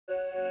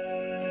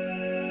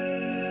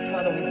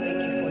Father, we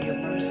thank you for your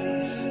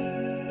mercies.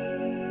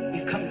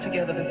 We've come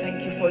together to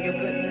thank you for your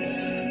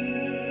goodness.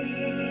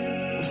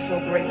 We're so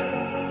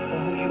grateful for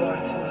who you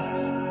are to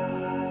us.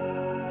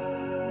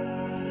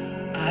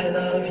 I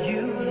love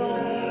you,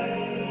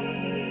 Lord.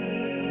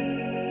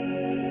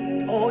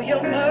 Oh,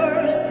 your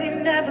mercy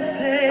never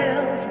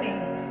fails me.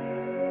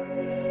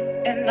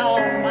 And all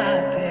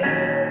my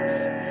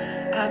days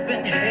I've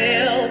been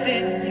held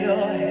in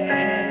your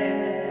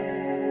hand.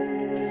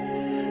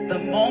 The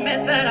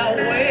moment that I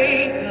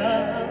wake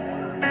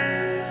up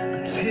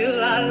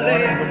until I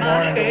lay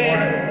my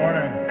head,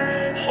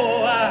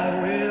 oh,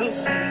 I will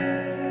sing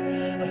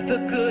of the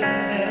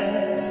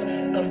goodness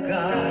of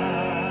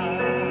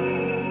God.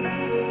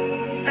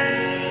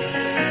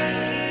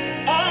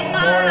 All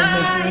my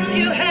life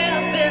you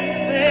have been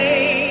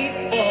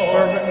faithful.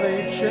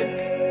 Fervently,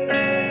 chick.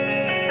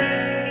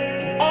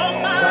 All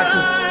my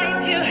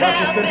life you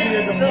have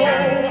been so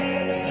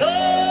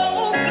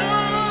good.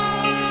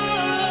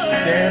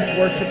 Dance,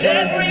 worship,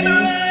 every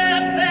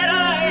breath that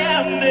I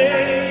am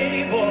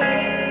able.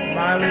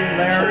 Miley,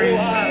 Larry,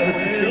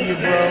 good to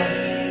see you,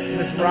 bro.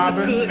 Miss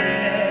Robin,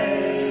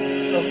 goodness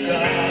of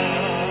God.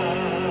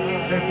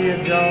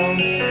 Cynthia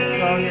Jones,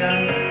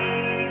 Sonia,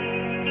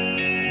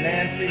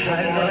 Nancy,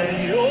 good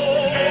morning.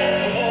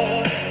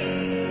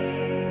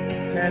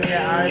 Tanya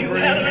Ivory, you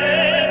have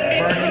led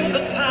me through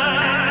the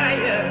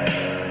fire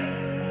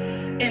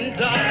in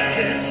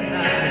darkest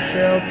night.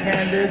 Michelle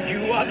Candace,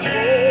 you are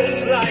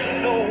close like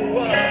no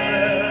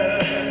other.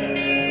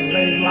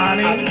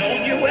 Leilani, I've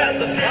known you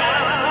as a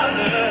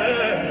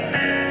father,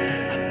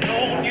 I've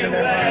known you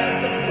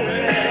as a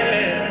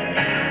friend,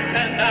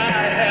 and I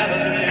have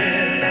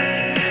lived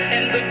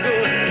in the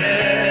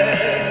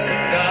goodness of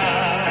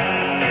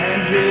God.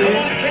 Angie, come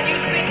on, can you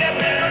sing that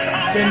with us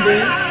all?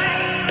 Cindy,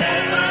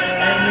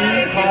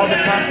 Amy, Paul the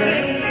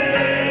Prophet,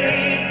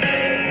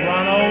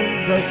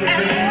 Ronald,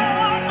 Josephine,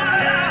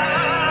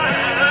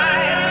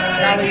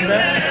 Callie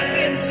Beck,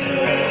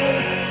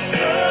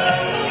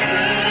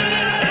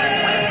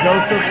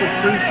 Joseph,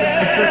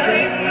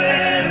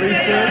 Patricia,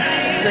 Lisa,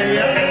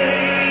 Saya,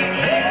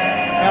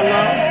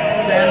 Ella,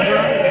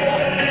 Sandra.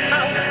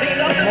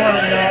 Good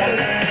morning,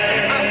 y'all.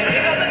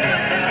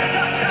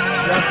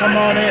 Y'all come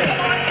on in.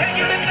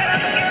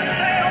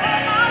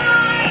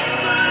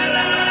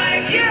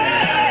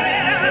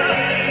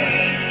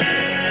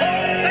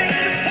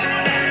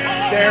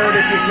 Share it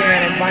if you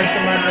can. Invite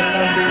somebody to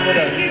come be with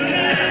us.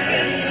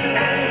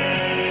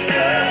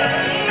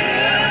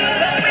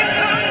 So we've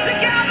come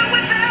together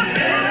with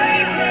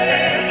every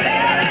breath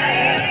that I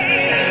am.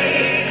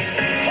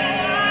 Oh,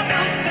 I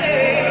will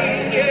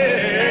sing,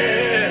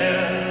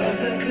 yeah, of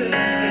the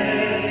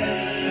goodness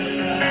of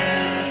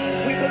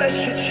God. We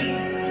bless you,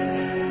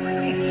 Jesus.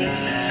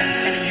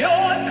 And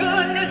your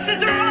goodness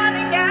is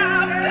running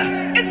after,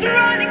 it's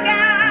running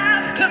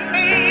after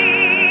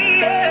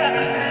me.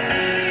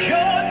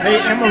 Hey,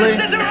 Emily,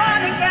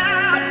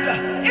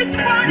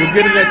 you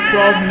get it at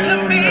 12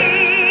 noon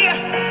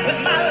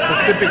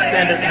Pacific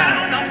Standard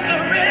Time.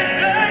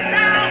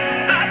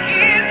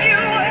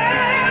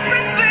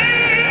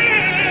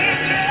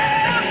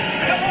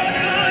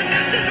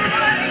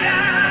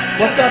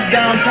 What's up,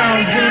 downtown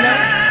Gina?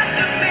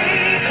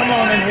 Come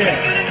on in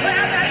here.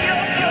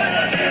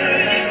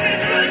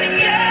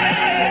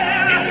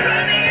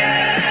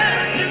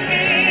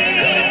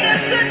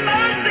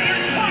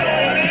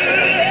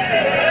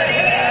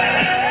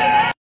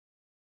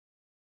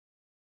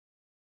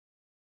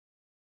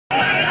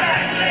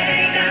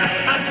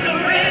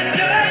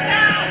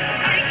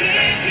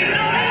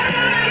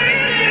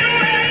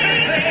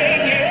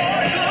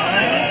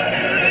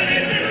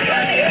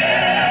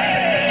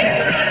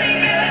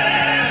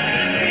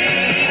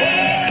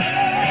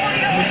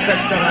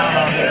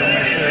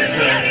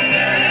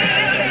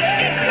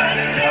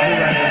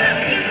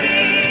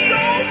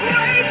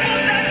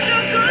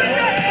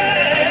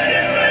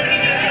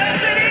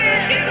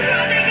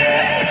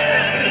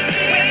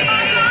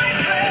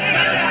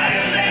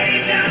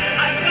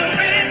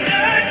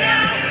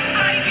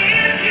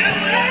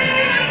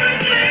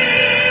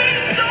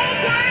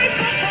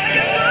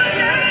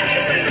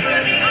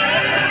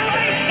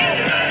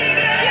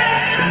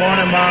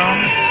 Morning, Mom.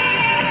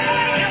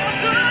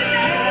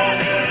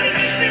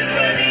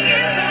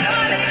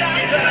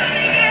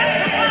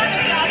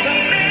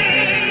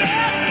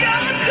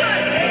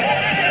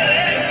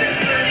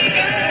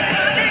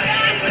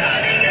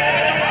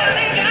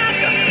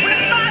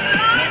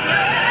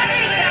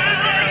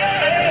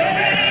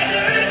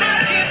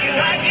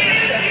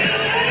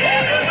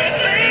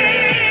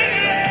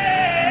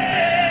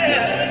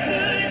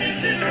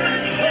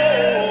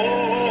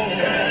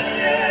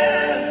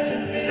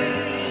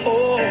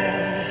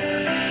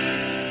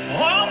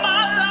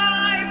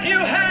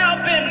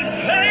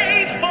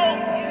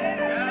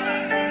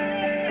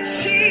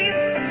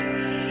 Jesus,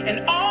 and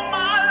all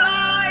my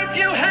life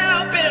you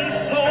have been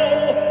so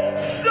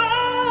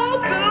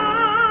good.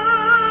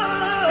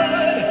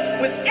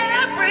 With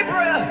every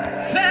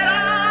breath that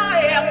I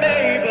am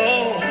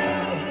able,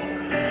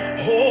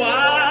 oh,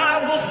 I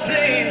will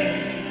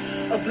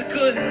sing of the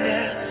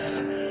goodness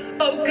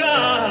Oh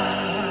God,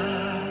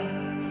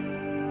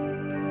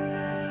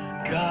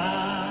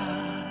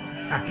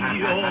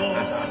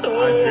 you're so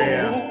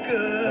good.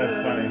 That's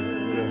funny.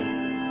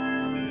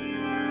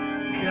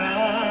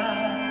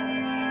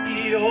 God,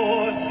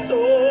 you're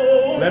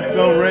so Let's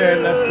go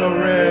red. Let's go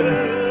red.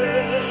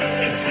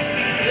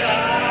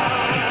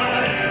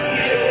 God,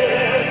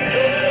 you're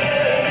so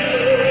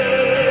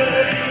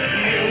good.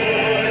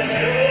 You're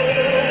so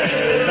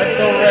good. Let's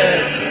go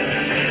red.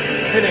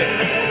 Hit it.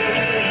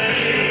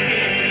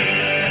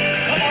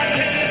 Come on,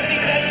 can you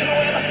sing that to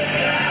him?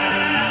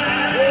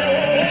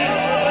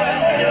 You're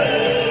so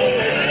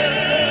good.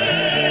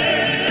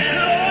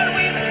 Lord,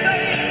 we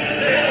sing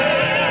today.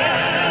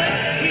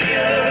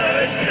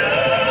 You're so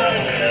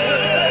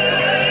good. So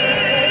great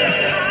in your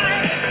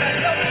kindness and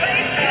your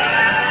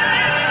faithfulness.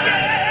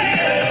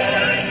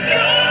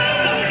 You're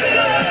so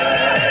good.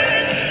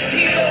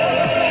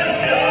 You're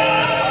so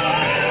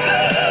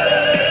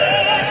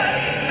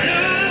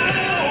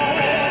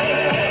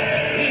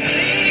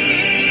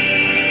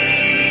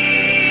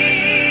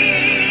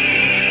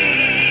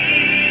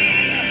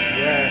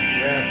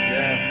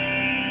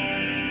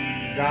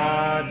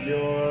God,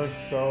 you're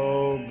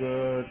so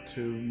good to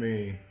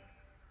me.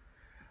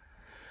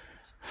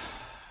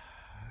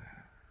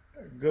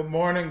 Good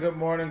morning, good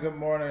morning, good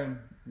morning.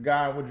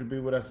 God, would you be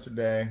with us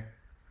today?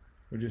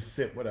 Would you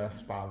sit with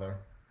us, Father?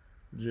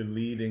 Would you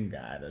lead and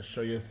guide us?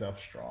 Show yourself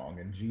strong.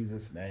 In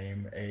Jesus'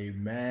 name,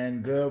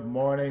 amen. Good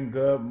morning,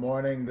 good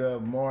morning,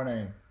 good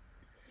morning.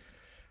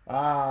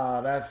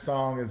 That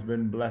song has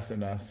been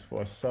blessing us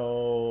for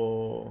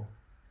so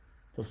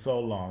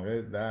long.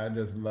 I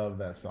just love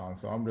that song.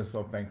 So I'm just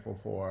so thankful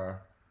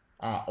for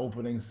our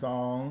opening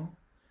song.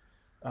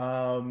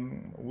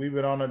 We've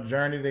been on a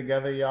journey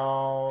together,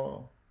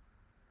 y'all,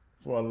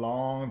 for a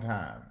long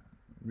time.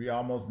 We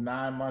almost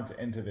 9 months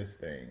into this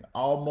thing.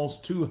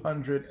 Almost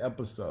 200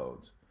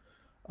 episodes.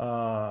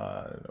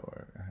 I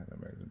had an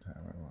amazing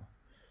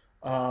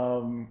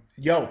time.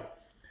 Yo,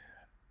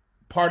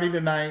 party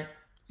tonight.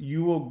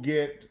 You will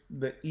get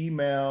the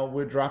email.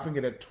 We're dropping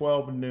it at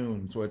 12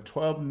 noon. So at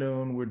 12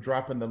 noon, we're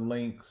dropping the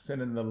link,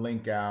 sending the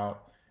link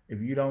out. If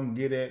you don't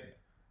get it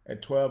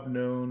at 12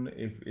 noon,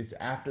 if it's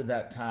after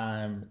that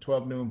time,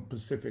 12 noon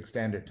Pacific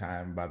Standard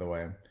Time, by the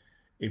way,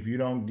 if you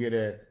don't get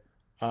it,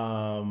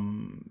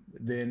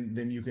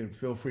 then you can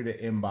feel free to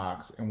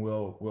inbox and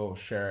we'll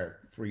share it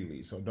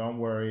freely. So don't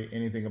worry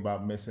anything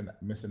about missing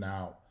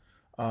out.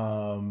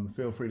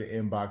 Feel free to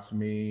inbox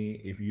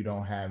me if you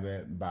don't have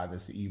it by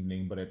this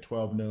evening, but at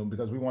 12 noon,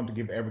 because we want to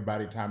give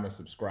everybody time to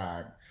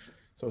subscribe.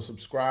 So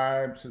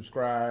subscribe,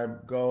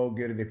 go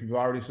get it. If you've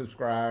already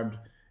subscribed,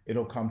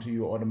 it'll come to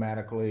you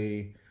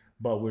automatically,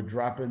 but we're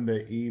dropping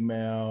the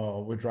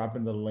email, we're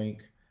dropping the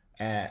link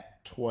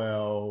at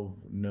 12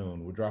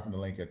 noon. We're dropping the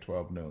link at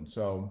 12 noon.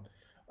 So,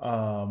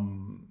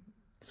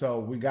 so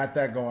we got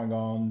that going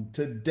on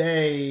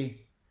today.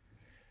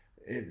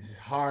 It's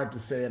hard to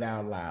say it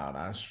out loud.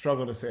 I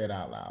struggle to say it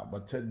out loud,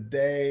 but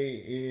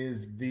today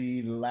is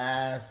the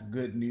last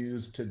good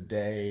news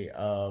today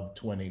of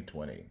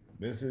 2020.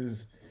 This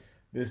is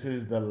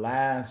the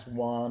last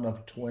one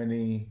of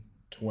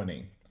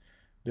 2020.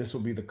 This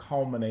will be the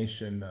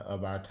culmination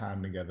of our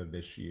time together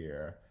this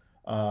year.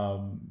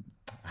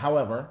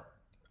 However,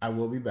 I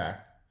will be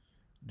back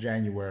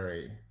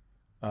January,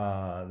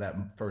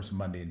 that first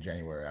Monday in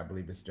January. I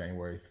believe it's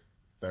January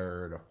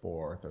 3rd or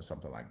 4th or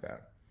something like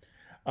that.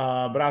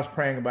 But I was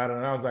praying about it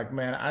and I was like,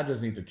 man, I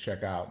just need to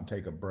check out and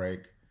take a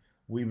break.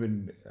 We've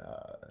been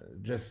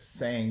just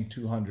saying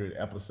 200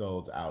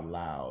 episodes out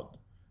loud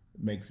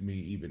makes me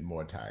even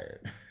more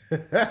tired.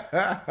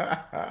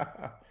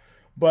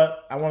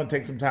 But I want to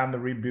take some time to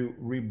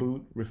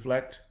reboot,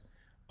 reflect,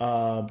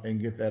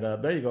 and get that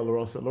up. There you go,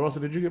 LaRosa. LaRosa,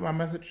 did you get my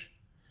message?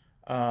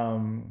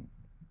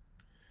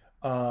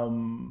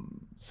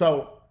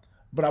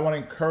 But I want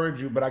to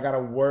encourage you, but I got a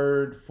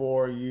word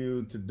for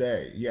you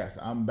today. Yes,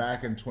 I'm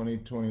back in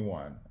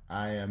 2021.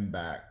 I am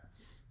back.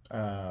 So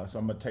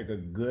I'm going to take a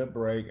good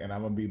break and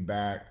I'm going to be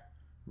back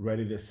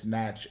ready to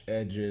snatch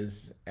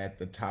edges at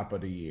the top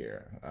of the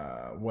year.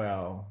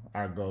 Well,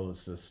 our goal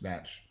is to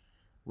snatch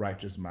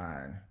righteous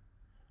mind.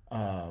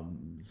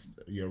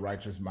 Your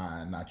righteous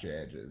mind, not your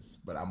edges,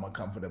 but I'm gonna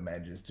come for them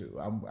edges too.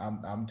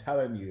 I'm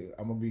telling you,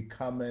 I'm gonna be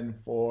coming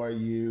for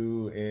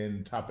you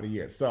in top of the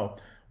year. So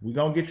we're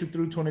gonna get you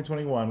through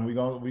 2021. We're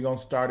gonna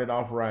start it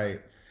off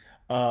right.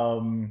 But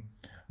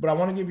I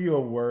want to give you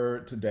a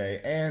word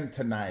today and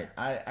tonight.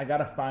 I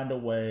gotta find a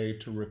way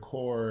to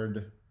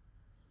record.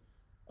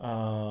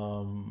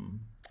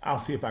 I'll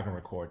see if I can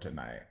record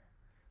tonight.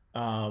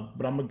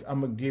 But I'm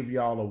gonna give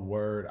y'all a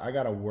word. I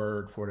got a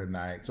word for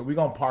tonight. So we're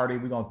gonna party,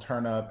 we're gonna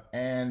turn up,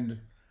 and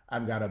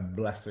I've got a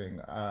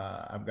blessing.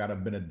 I've got a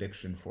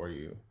benediction for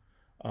you.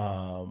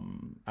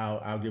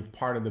 I'll give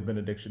part of the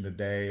benediction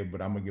today,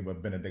 but I'm gonna give a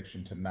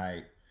benediction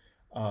tonight.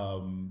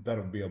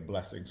 That'll be a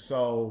blessing.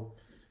 So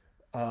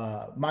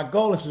my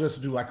goal is to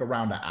just do like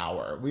around an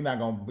hour.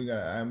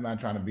 I'm not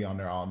trying to be on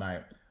there all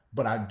night.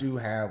 but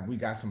we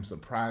got some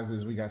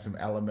surprises, we got some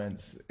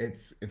elements.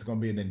 It's going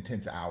to be an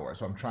intense hour,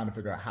 so I'm trying to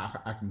figure out how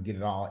I can get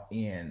it all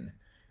in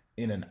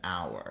an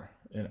hour,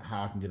 and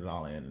how I can get it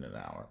all in an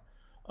hour.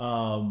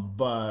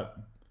 But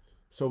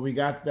so we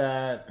got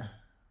that.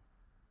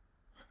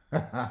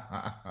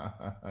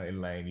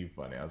 Elaine, you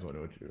funny. I was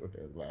wondering what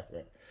they was laughing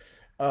at.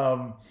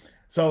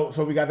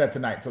 So we got that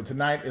tonight. So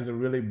tonight is a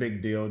really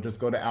big deal. Just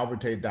go to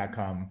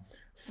albertate.com,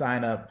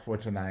 sign up for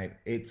tonight.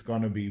 It's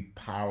gonna be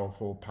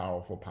powerful,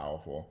 powerful,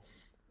 powerful.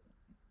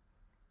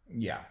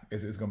 Yeah,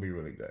 it's gonna be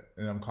really good.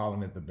 And I'm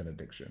calling it the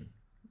Benediction.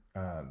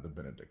 The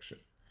Benediction.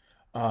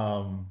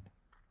 Um,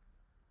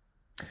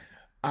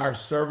 our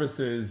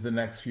services the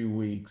next few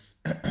weeks,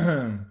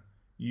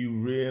 you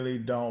really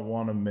don't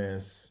want to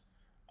miss.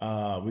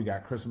 We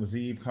got Christmas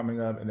Eve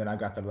coming up, and then I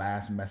got the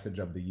last message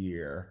of the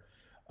year.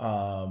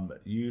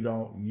 You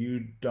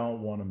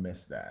don't want to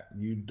miss that.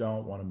 You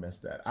don't want to miss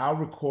that. I'll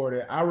record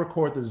it. I'll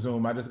record the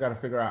Zoom. I just got to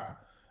figure out.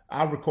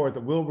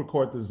 We'll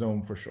record the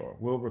Zoom for sure.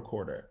 We'll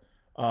record it.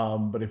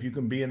 But if you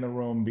can be in the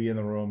room, be in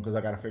the room, because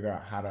I got to figure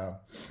out how to.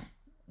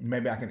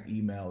 Maybe I can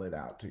email it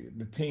out to you.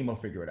 The team will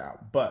figure it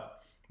out. But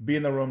be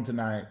in the room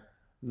tonight.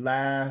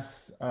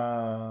 Last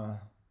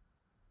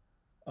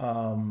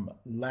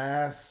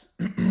last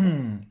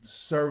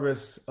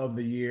service of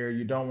the year.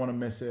 You don't want to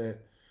miss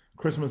it.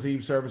 Christmas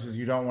Eve services,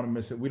 you don't want to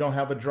miss it. We don't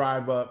have a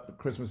drive up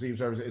Christmas Eve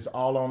service. It's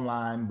all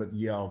online, but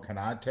yo, can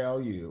I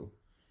tell you,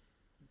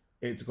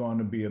 it's going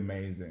to be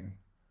amazing.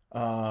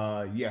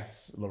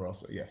 Yes,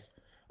 LaRosa, yes.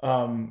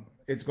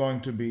 It's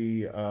going to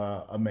be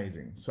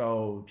amazing.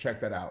 So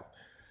check that out.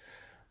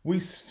 We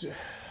st-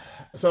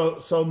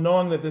 so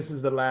knowing that this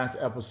is the last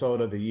episode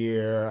of the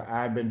year,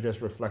 I've been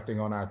just reflecting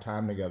on our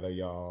time together,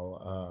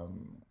 y'all.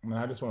 And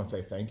I just want to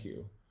say thank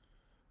you.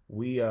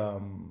 We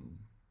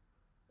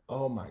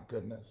oh my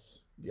goodness,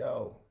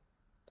 yo,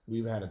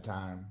 we've had a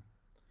time.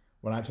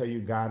 When I tell you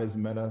God has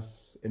met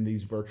us in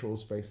these virtual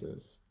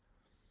spaces,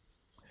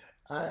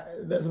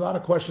 there's a lot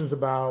of questions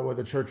about where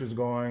the church is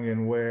going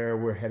and where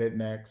we're headed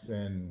next,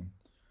 and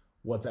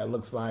what that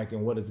looks like,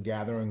 and what its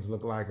gatherings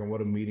look like, and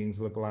what the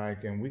meetings look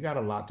like. And we got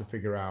a lot to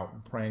figure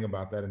out, praying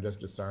about that and just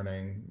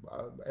discerning.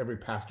 Every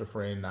pastor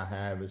friend I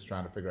have is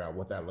trying to figure out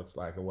what that looks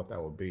like and what that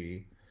will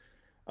be.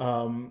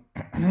 Um,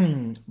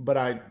 but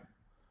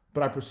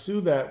I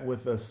pursue that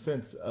with a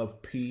sense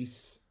of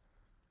peace,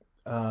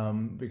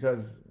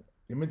 because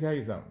let me tell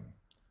you something.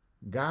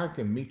 God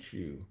can meet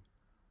you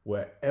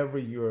wherever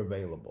you're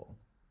available.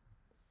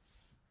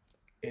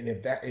 And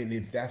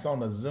if that's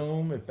on a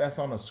Zoom, if that's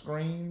on a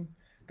screen,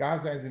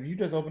 God says, if you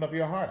just open up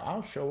your heart,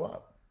 I'll show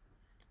up.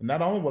 And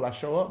not only will I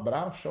show up, but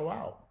I'll show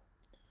out.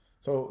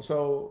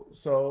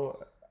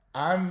 So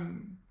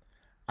I'm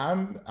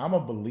I'm a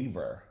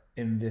believer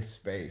in this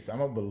space.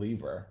 I'm a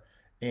believer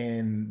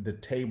in the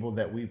table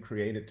that we've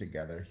created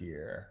together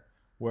here,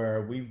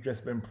 where we've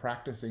just been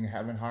practicing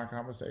having hard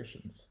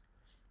conversations,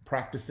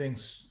 practicing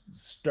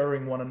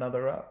stirring one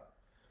another up,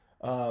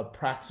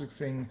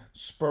 practicing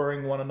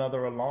spurring one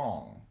another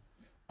along.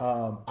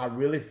 I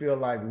really feel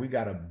like we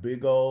got a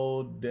big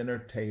old dinner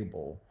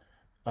table,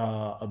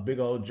 a big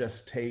old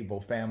just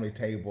table, family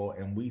table,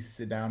 and we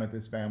sit down at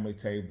this family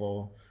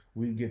table.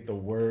 We get the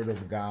word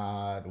of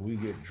God, we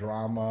get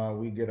drama,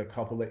 we get a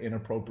couple of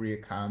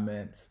inappropriate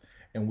comments,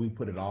 and we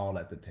put it all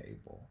at the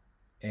table.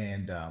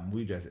 And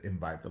we just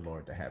invite the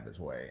Lord to have his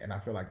way. And I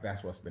feel like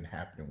that's what's been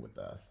happening with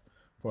us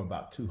for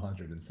about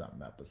 200 and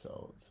something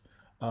episodes.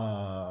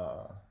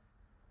 Uh,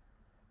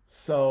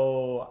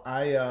 so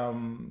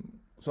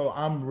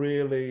I'm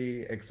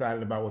really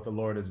excited about what the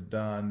Lord has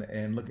done,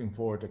 and looking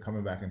forward to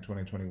coming back in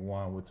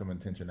 2021 with some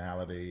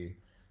intentionality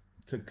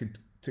to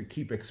to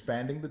keep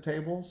expanding the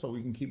table, so we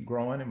can keep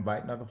growing,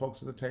 inviting other folks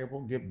to the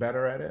table, get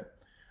better at it,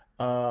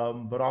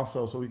 but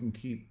also so we can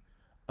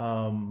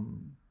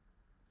um,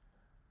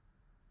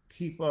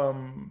 keep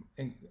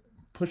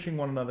pushing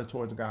one another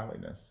towards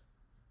godliness.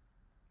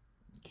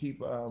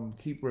 Keep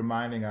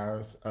reminding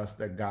us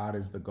that God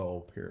is the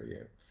goal.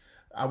 Period.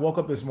 I woke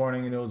up this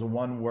morning and it was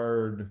one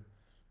word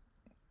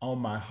on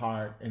my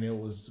heart, and it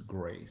was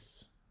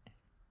grace.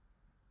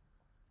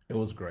 It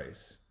was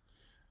grace.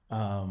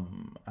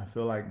 I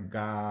feel like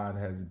God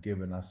has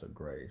given us a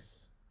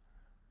grace.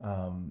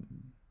 Um,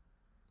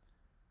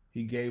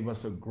 he gave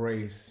us a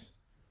grace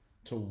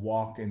to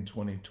walk in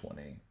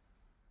 2020.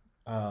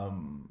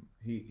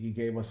 He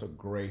gave us a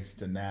grace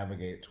to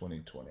navigate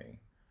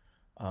 2020.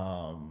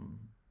 Um,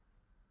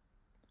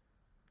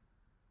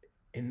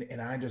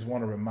 and I just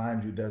want to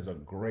remind you, there's a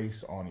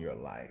grace on your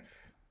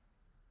life.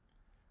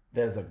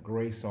 There's a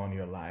grace on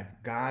your life.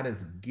 God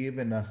has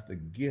given us the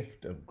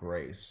gift of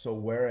grace. So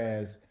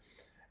whereas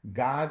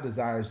God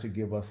desires to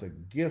give us a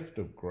gift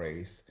of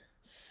grace,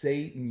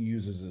 Satan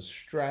uses a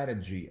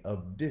strategy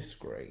of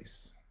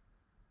disgrace.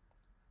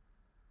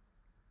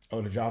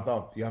 Oh, did y'all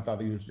thought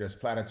these was just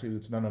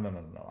platitudes? No, no, no,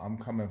 no, no. I'm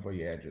coming for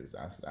your edges.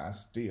 I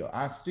still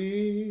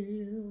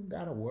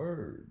got a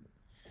word.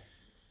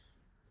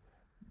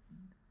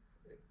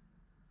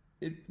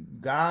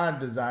 God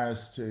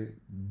desires to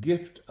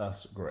gift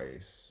us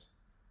grace.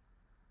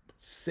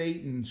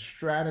 Satan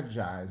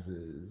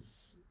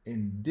strategizes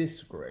in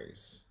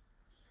disgrace.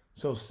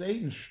 So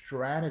Satan's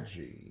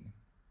strategy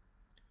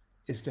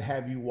is to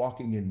have you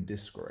walking in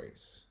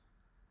disgrace.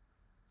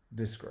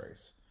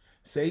 Disgrace.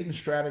 Satan's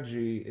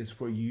strategy is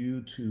for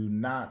you to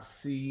not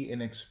see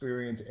and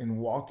experience and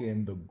walk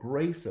in the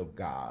grace of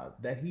God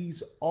that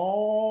he's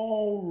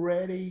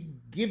already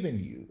given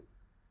you.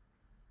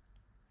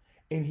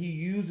 And he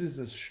uses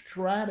a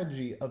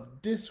strategy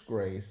of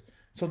disgrace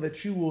so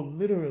that you will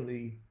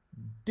literally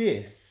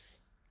diss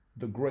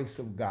the grace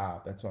of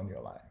God that's on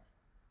your life.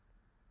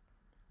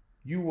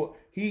 You will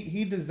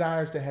he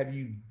desires to have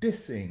you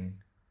dissing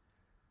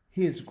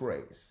his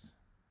grace.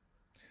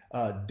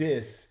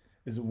 Diss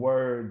is a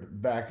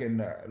word back in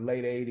the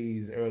late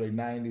 80s, early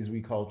 90s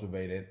we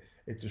cultivated.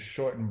 It's a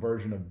shortened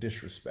version of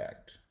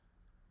disrespect.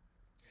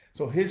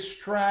 So his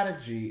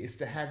strategy is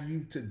to have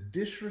you to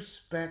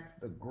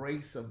disrespect the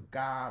grace of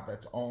God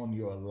that's on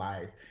your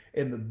life.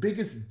 And the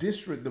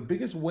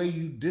biggest way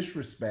you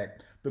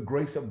disrespect the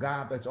grace of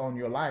God that's on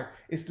your life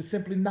is to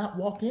simply not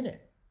walk in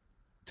it.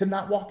 To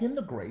not walk in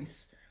the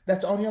grace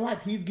that's on your life.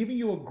 He's giving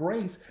you a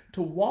grace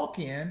to walk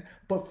in,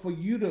 but for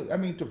you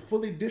to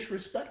fully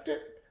disrespect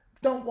it,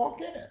 don't walk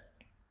in it.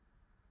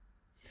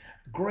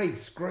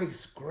 Grace,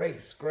 grace,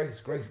 grace,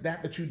 grace, grace,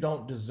 that you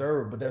don't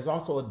deserve, but there's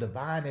also a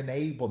divine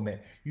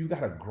enablement. You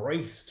got a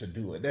grace to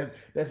do it.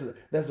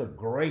 There's a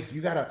grace.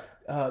 You got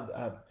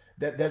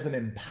there's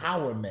an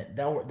empowerment.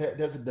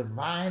 There's a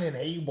divine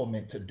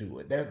enablement to do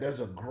it. There's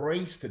a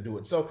grace to do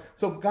it. So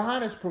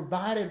God has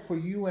provided for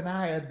you and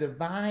I a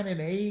divine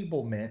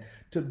enablement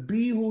to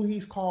be who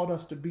he's called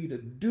us to be, to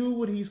do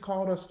what he's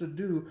called us to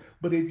do.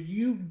 But if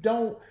you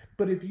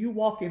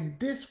walk in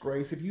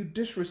disgrace, if you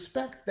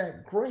disrespect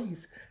that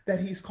grace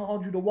that he's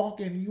called you to walk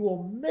in, you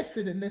will miss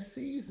it in this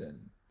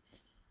season.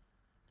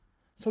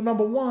 So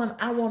number one,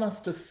 I want us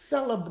to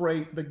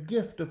celebrate the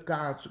gift of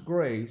God's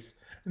grace.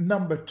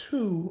 Number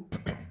two,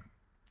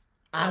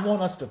 I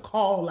want us to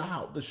call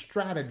out the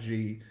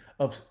strategy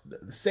of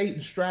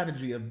Satan's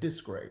strategy of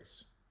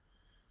disgrace.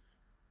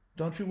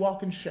 Don't you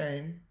walk in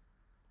shame.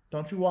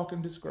 Don't you walk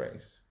in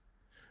disgrace.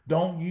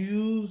 Don't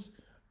use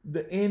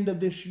the end of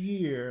this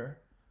year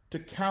to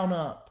count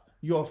up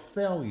your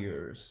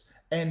failures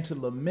and to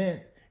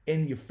lament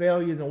in your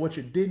failures and what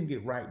you didn't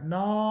get right.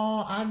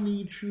 No, I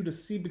need you to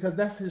see, because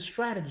that's his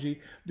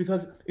strategy.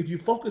 Because if you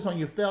focus on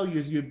your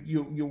failures,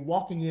 you're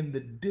walking in the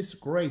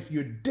disgrace.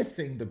 You're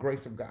dissing the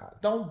grace of God.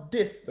 Don't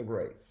diss the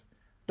grace.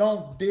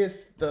 Don't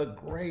diss the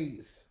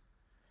grace.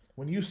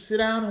 When you sit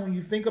down and when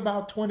you think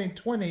about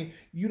 2020,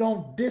 you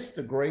don't diss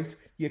the grace,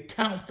 you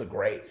count the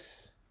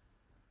grace.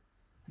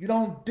 You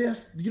don't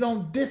diss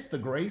the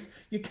grace,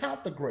 you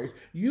count the grace.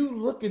 You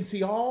look and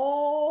see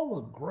all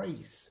the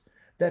grace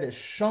that is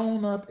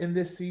shown up in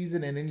this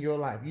season and in your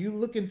life. You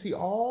look and see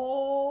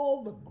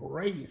all the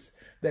grace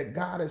that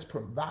God has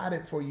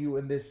provided for you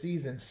in this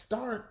season.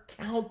 Start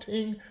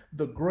counting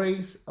the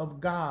grace of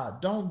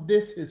God. Don't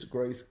diss his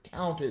grace,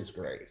 count his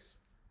grace.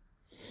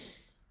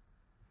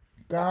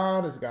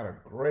 God has got a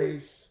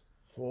grace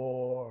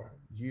for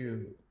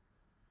you.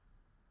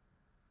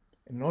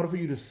 In order for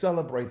you to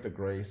celebrate the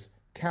grace,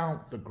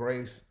 count the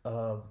grace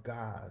of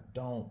God.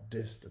 Don't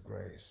diss the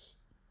grace.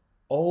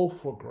 Oh,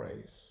 for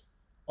grace.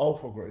 Oh,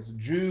 for grace.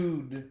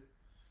 Jude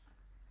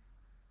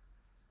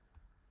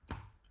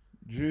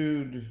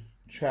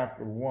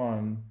chapter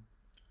 1,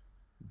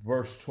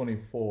 verse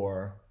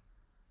 24.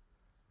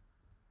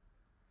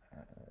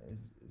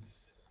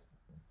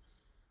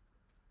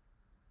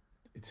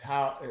 It's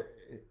how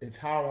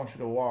I want you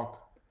to walk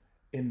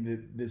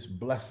in this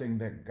blessing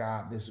that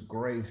God, this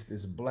grace,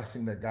 this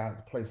blessing that God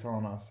has placed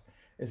on us.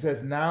 It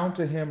says, now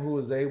to him who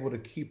is able to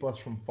keep us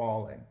from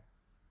falling,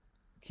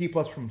 keep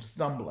us from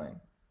stumbling,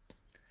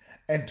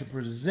 and to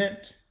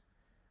present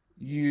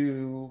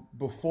you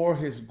before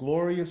his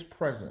glorious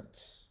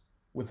presence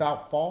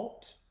without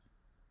fault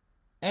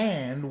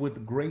and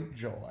with great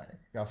joy.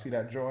 Y'all see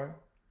that joy?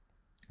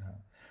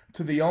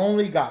 To the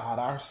only God,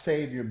 our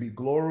Savior, be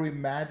glory,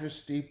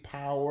 majesty,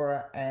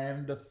 power,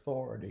 and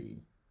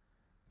authority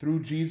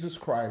through Jesus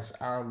Christ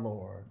our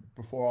Lord,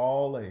 before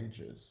all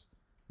ages,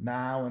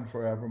 now and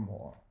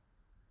forevermore.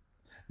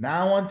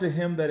 Now unto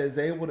him that is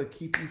able to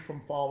keep you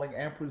from falling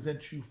and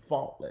present you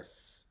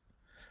faultless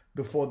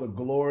before the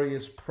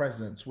glorious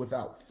presence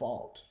without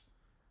fault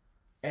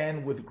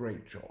and with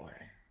great joy.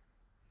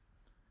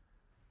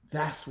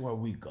 That's where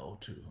we go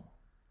to.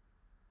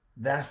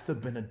 That's the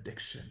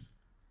benediction.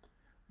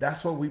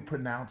 That's what we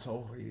pronounce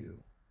over you.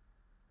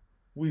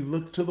 We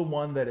look to the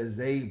one that is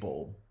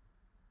able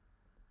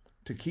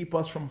to keep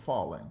us from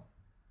falling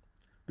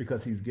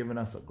because he's given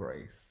us a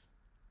grace.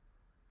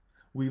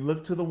 We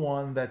look to the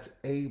one that's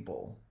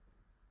able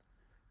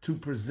to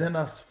present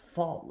us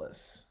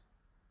faultless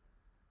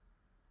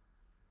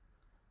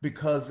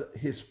because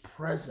his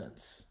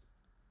presence,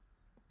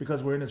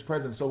 because we're in his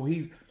presence. So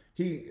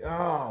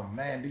oh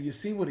man, do you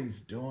see what he's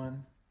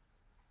doing?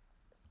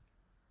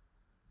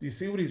 Do you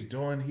see what he's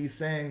doing? He's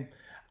saying,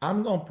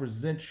 I'm going to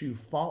present you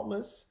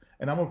faultless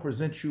and I'm going to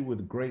present you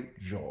with great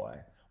joy.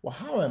 well,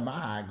 how am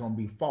I going to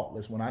be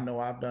faultless when I know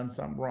I've done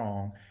something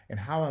wrong? And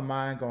how am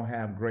I going to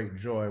have great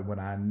joy when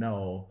I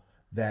know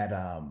that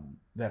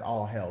that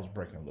all hell's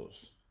breaking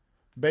loose?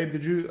 Babe,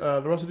 did you,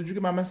 Larissa, did you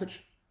get my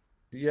message?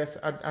 Yes,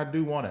 I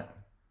do want it.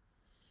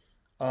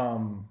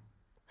 Um,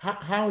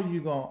 how are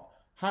you going,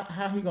 how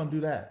are you going to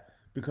do that?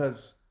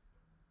 Because,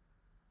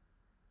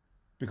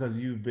 because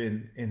you've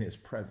been in his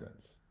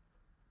presence.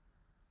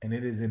 And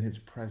it is in his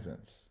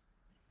presence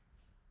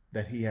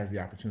that he has the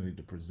opportunity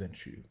to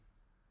present you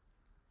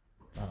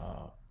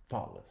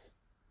faultless.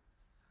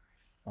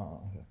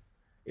 Okay.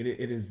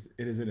 It is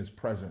in his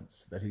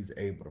presence that he's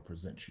able to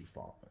present you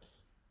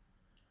faultless.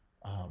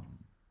 Um,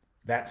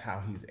 that's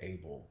how he's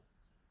able.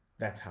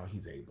 That's how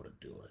he's able to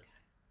do it.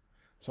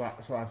 So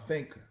I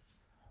think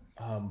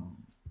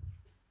um,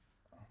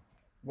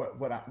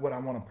 what I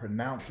want to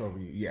pronounce over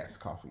you. Yes,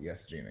 coffee.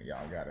 Yes, Gina.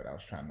 Y'all got it. I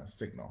was trying to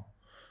signal.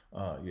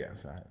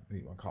 Yes, I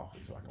need my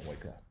coffee so I can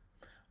wake up.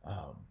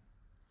 Um,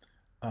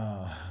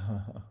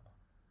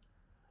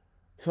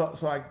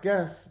 so I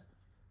guess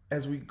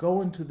as we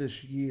go into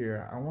this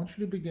year, I want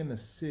you to begin to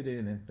sit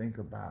in and think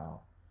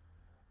about.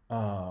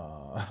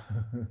 Uh,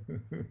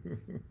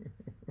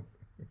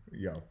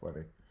 Y'all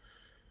funny.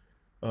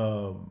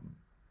 Um,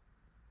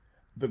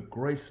 the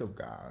grace of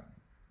God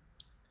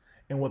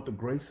and what the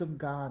grace of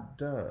God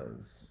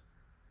does.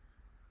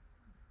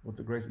 What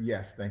the grace?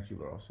 Yes, thank you,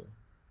 Rosa.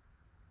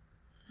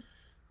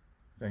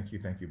 Thank you,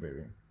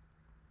 baby.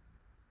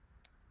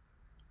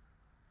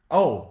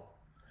 Oh,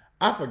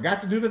 I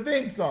forgot to do the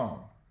theme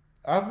song.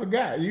 I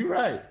forgot. You're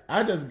right.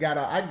 I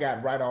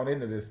got right on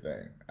into this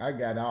thing. I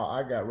got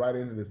right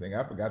into this thing.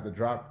 I forgot to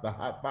drop the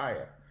hot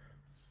fire.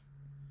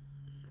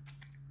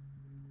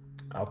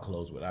 I'll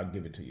close with. I'll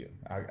give it to you.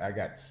 I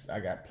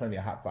got plenty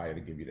of hot fire to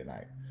give you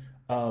tonight.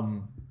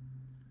 Um,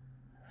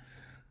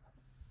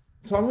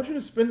 so I want you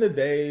to spend the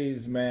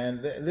days,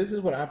 man. This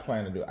is what I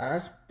plan to do. I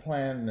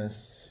plan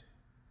this.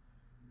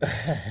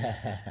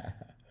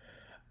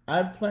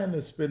 I plan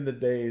to spend the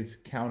days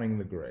counting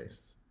the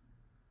grace.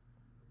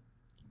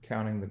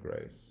 Counting the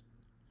grace.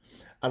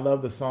 I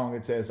love the song.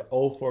 It says,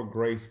 "Oh, for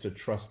grace to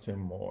trust Him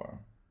more."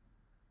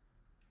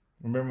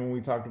 Remember when we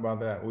talked about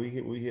that? We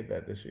hit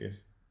that this year.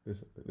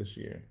 This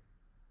year.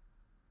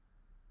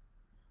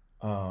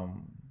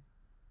 Um,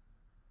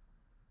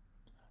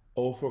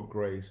 oh, for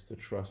grace to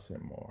trust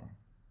Him more.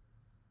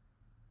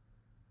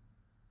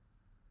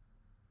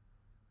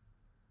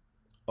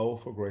 Oh,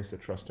 for grace to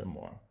trust Him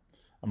more.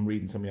 I'm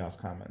reading some of y'all's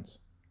comments.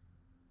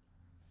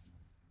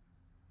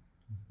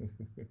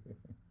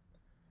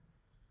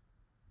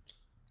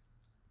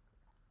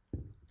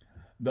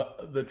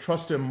 The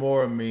trust Him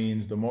more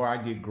means the more I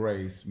get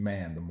grace,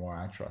 man, the more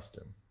I trust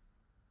Him.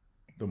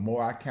 The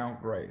more I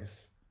count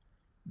grace,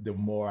 the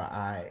more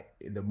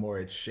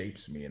it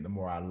shapes me, and the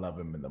more I love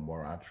Him, and the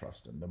more I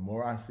trust Him. The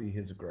more I see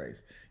His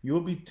grace. You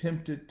will be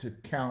tempted to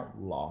count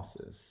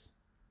losses.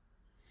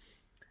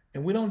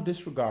 And we don't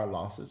disregard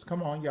losses.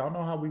 Come on, y'all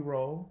know how we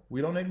roll.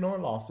 We don't ignore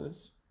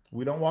losses.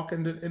 We don't walk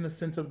in the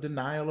sense of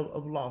denial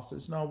of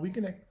losses. No, we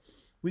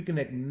can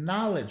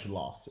acknowledge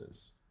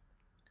losses.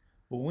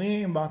 But we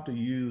ain't about to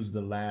use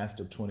the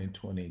last of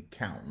 2020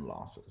 counting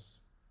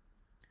losses.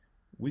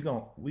 We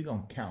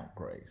gonna count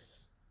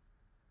grace.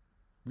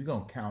 We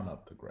gonna count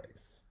up the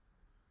grace.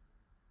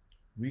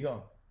 We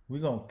gonna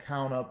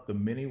count up the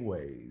many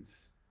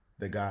ways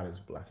that God has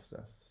blessed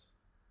us.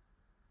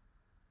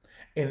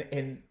 And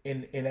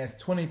as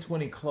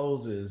 2020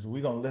 closes,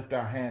 we're gonna lift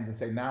our hands and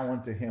say, "Now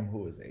unto Him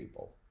who is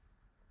able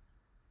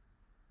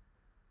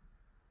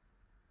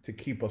to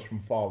keep us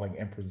from falling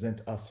and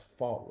present us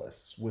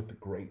faultless with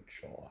great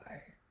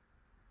joy."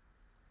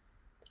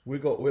 We're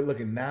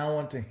looking now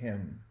unto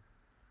Him,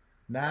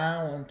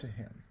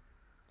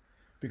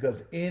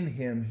 because in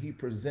Him He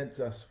presents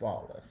us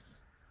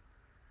faultless.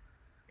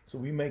 So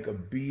we make a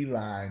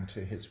beeline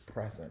to His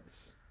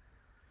presence.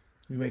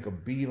 We make a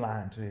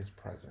beeline to His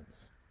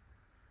presence.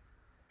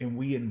 And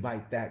we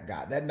invite that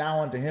God. That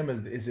now unto Him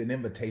is an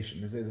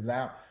invitation. It says,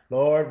 "Now,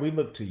 Lord, we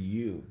look to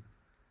You.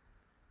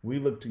 We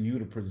look to You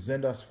to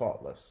present us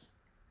faultless.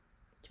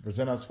 To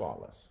present us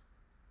faultless.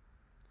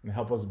 And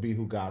help us be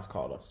who God's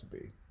called us to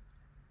be."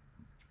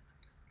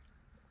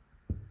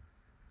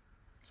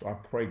 So I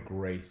pray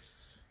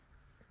grace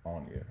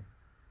on you.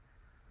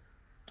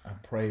 I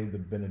pray the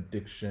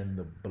benediction,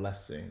 the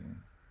blessing.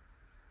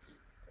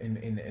 And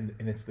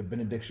it's the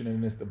benediction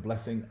and it's the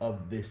blessing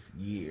of this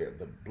year.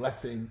 The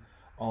blessing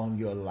on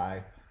your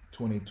life,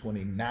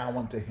 2020. Now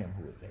unto Him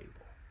who is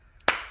able.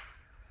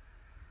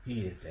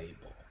 He is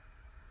able.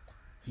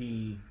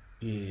 He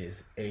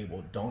is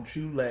able. Don't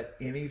you let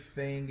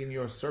anything in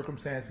your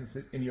circumstances,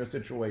 in your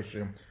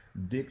situation,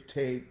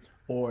 dictate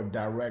or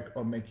direct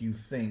or make you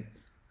think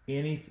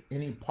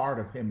any part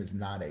of Him is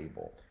not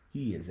able.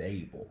 He is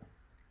able.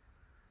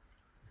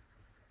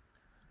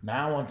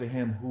 Now unto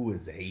Him who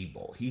is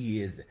able.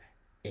 He is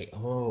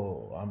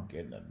oh, I'm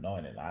getting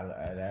anointed.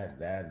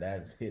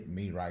 That's hitting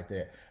me right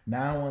there.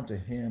 Now unto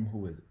Him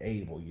who is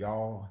able,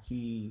 y'all.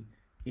 He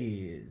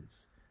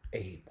is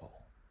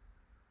able.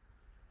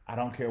 I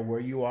don't care where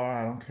you are.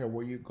 I don't care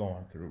what you're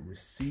going through.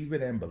 Receive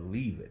it and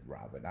believe it,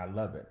 Robert. I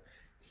love it.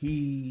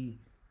 He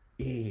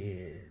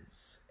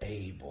is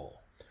able.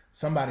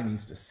 Somebody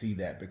needs to see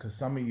that, because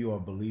some of you are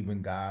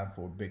believing God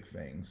for big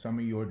things. Some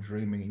of you are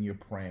dreaming and you're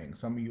praying.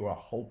 Some of you are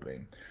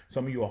hoping.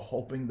 Some of you are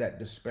hoping that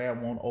despair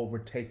won't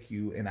overtake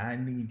you. And I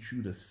need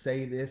you to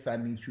say this. I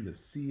need you to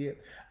see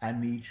it. I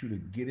need you to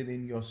get it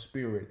in your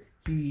spirit.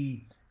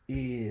 He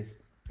is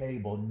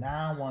able.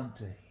 Now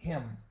unto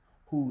him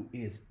who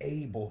is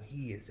able,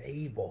 he is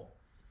able.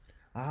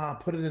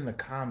 Put it in the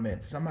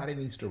comments. Somebody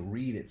needs to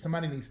read it.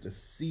 Somebody needs to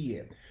see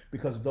it,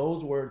 because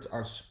those words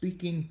are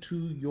speaking to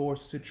your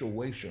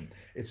situation.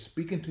 It's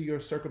speaking to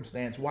your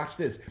circumstance. Watch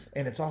this.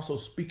 And it's also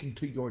speaking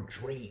to your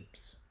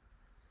dreams.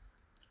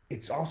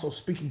 It's also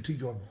speaking to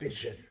your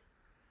vision.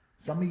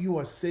 Some of you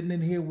are sitting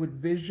in here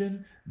with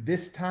vision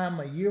this time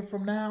a year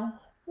from now.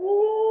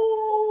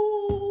 Ooh,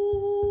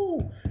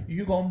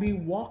 you're going to be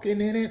walking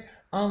in it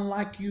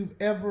unlike you've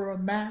ever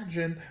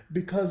imagined,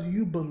 because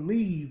you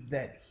believe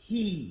that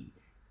he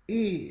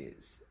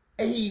is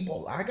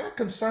able. I got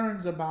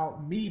concerns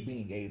about me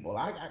being able.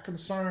 I got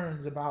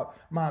concerns about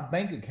my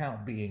bank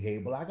account being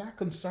able. I got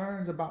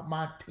concerns about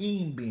my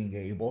team being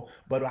able.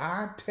 But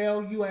I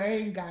tell you, I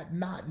ain't got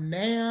not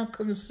now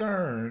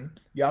concern.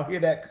 Y'all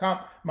hear that?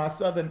 My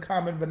Southern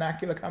common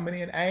vernacular coming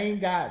in. I ain't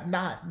got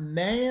not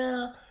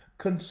now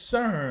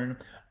concern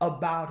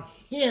about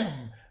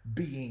him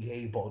being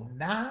able.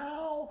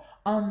 Now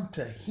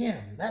unto him.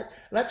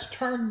 Let's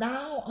turn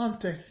now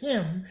unto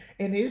him.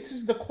 And this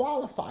is the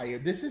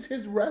qualifier. This is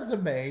his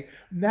resume.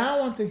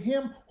 Now unto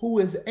him who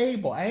is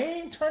able. I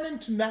ain't turning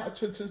to now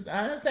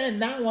I ain't saying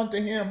now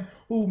unto him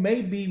who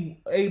may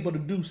be able to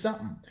do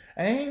something.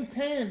 I ain't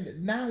saying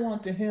now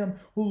unto him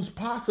who's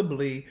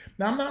possibly.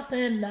 Now I'm not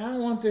saying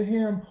now unto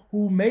him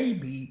who may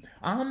be.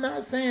 I'm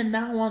not saying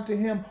now unto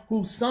him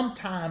who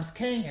sometimes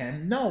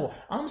can. No,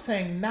 I'm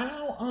saying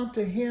now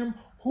unto him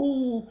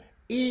who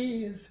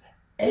is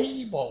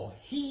able.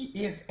 He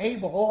is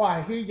able. Oh,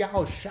 I hear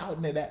y'all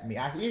shouting it at me.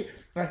 I hear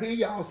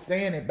y'all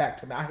saying it back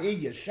to me. I hear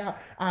you shout.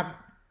 I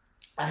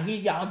hear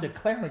y'all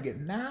declaring it.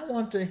 Now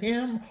unto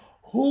him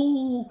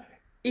who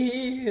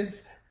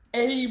is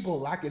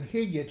able. I can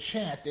hear you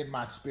chant in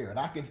my spirit.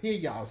 I can hear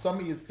y'all. Some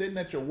of you sitting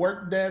at your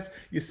work desk.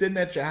 You're sitting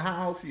at your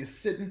house. You're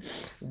sitting,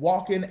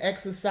 walking,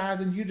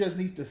 exercising. You just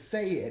need to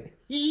say it.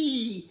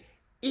 He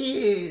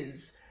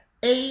is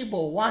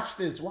able. Watch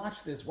this,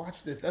 watch this,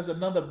 watch this. There's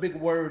another big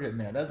word in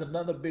there. There's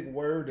another big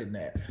word in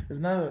there. There's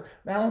another.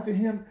 Now unto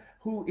him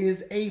who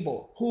is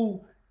able.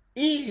 Who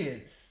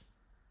is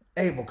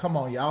able. Come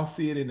on, y'all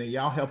see it in there.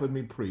 Y'all helping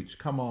me preach.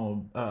 Come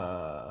on,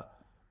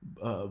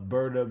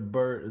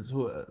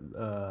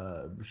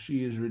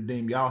 she is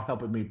redeemed. Y'all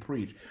helping me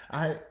preach.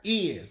 I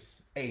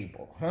is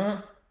able,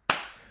 huh?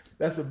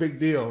 That's a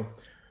big deal,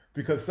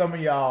 because some of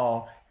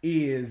y'all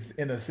is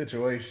in a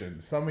situation.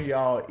 Some of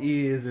y'all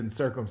is in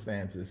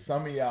circumstances.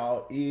 Some of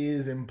y'all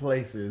is in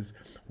places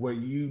where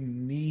you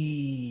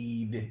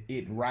need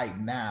it right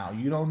now.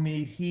 You don't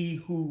need he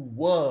who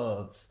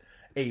was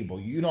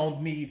able. You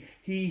don't need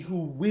he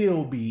who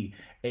will be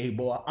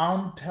able.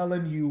 I'm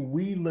telling you,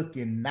 we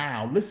looking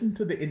now. Listen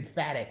to the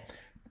emphatic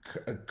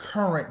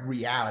current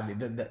reality.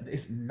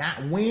 It's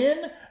not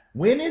when.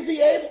 When is he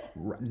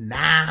able?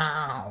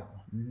 Now.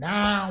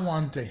 Now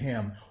unto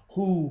him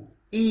who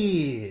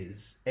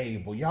is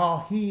able.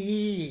 Y'all,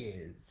 he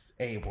is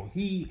able.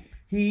 He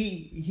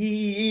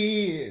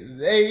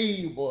is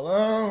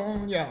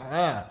able.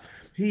 Yeah.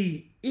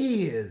 He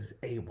is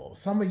able.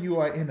 Some of you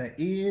are in an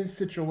is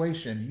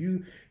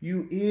situation.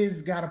 You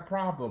is got a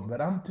problem, but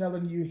I'm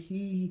telling you,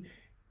 he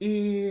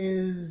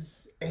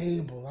is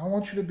able. I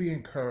want you to be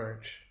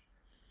encouraged.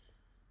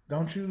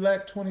 Don't you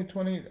let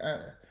 2020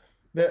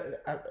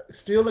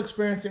 still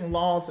experiencing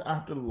loss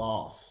after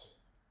loss.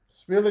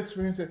 Still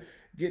experiencing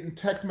getting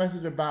text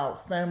message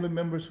about family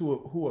members who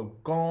are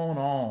gone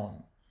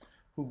on,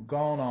 who've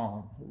gone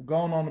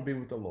on to be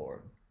with the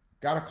Lord.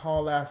 Got a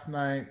call last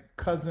night,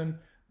 cousin,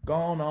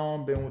 gone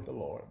on, been with the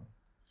Lord.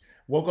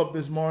 Woke up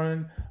this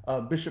morning,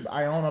 Bishop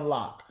Iona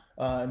Locke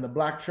in the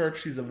Black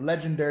church. She's a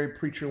legendary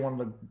preacher, one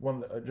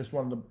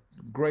of the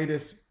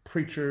greatest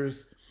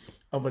preachers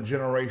of a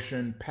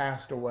generation.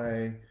 Passed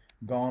away,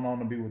 gone on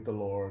to be with the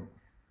Lord.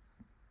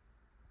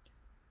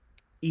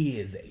 He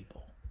is able.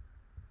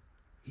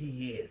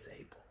 He is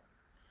able.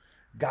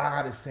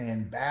 God is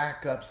saying,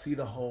 back up, see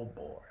the whole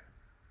board.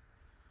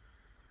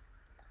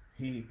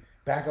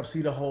 Back up,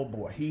 see the whole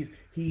board.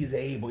 He's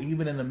able.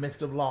 Even in the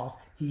midst of loss,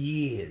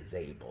 he is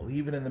able.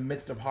 Even in the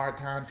midst of hard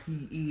times,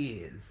 he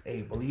is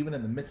able. Even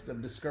in the midst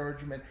of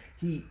discouragement,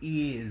 he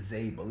is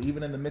able.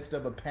 Even in the midst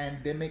of a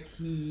pandemic,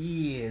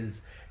 he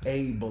is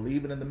able.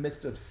 Even in the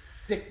midst of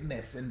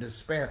sickness and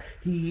despair,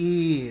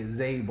 he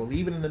is able.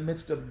 Even in the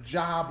midst of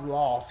job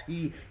loss,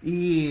 he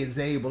is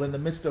able. In the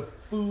midst of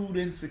food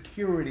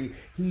insecurity,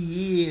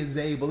 he is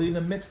able. In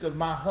the midst of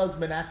my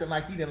husband acting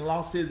like he done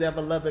lost his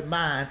ever-loving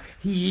mind,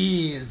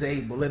 he is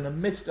able. In the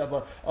midst of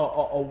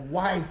a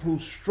wife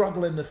who's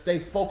struggling to stay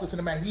focused in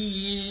the man,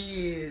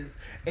 he is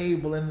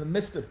able. In the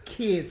midst of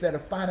kids that are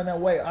finding their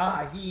way,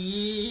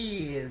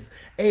 he is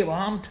able.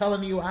 I'm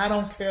telling you, I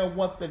don't care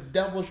what the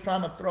devil's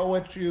trying to throw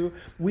at you.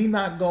 We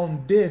not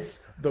gonna diss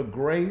the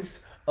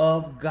grace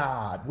of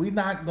God. We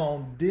not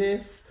gonna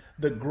diss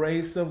the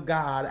grace of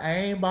God. I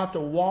ain't about to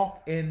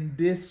walk in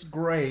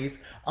disgrace.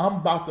 I'm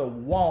about to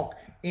walk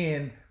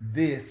in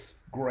this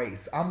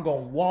grace. I'm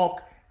gonna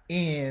walk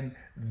in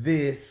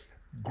this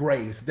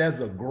grace.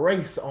 There's a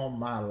grace on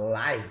my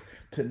life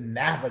to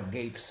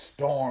navigate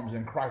storms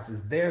and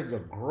crises. There's a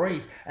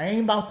grace. I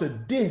ain't about to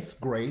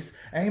disgrace.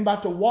 I ain't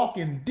about to walk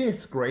in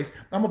disgrace.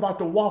 I'm about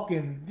to walk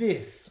in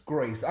this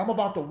grace. I'm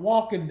about to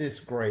walk in this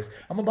grace.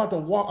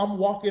 I'm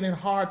walking in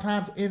hard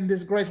times in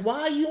this grace.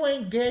 Why you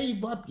ain't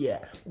gave up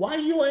yet? Why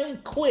you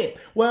ain't quit?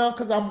 Well,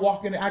 because I'm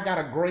walking. I got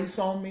a grace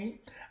on me.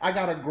 I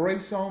got a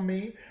grace on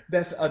me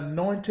that's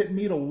anointed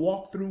me to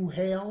walk through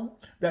hell,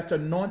 that's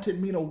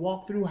anointed me to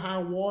walk through high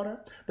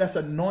water, that's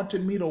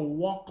anointed me to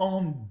walk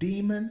on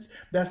demons,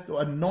 that's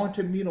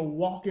anointed me to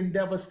walk in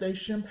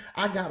devastation.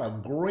 I got a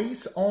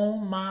grace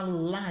on my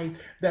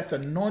life that's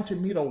anointed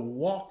me to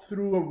walk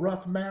through a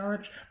rough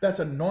marriage, that's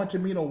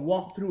anointed me to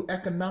walk through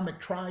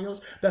economic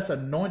trials, that's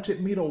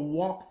anointed me to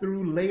walk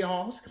through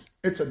layoffs.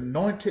 It's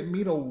anointed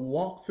me to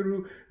walk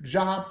through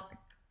job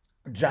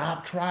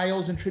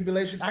trials and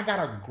tribulation. I got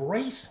a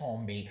grace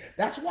on me.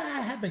 That's why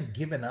I haven't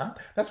given up.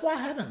 That's why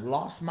I haven't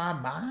lost my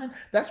mind.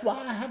 That's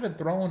why I haven't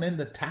thrown in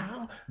the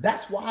towel.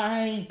 That's why I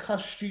ain't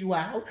cussed you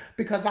out,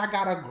 because I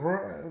got a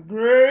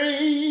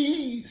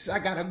grace. I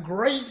got a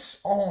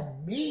grace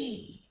on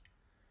me.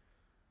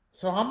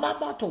 So I'm not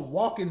about to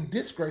walk in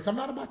disgrace. I'm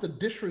not about to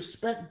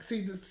disrespect.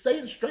 See, the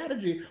Satan's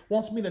strategy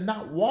wants me to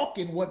not walk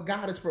in what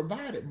God has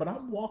provided, but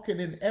I'm walking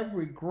in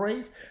every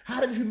grace.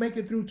 How did you make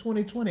it through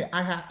 2020?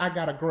 I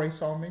got a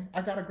grace on me.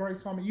 I got a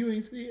grace on me. You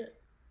ain't see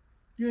it.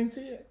 You ain't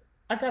see it.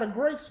 I got a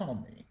grace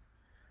on me.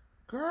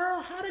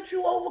 Girl, how did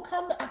you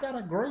overcome that? I got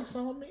a grace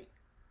on me.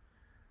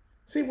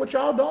 See, what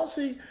y'all don't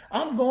see,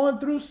 I'm going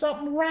through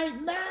something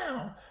right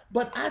now,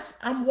 but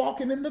I'm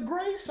walking in the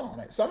grace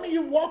on it. Some of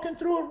you walking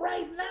through it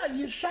right now.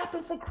 You're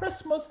shopping for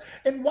Christmas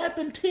and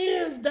wiping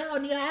tears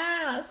down your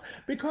eyes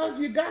because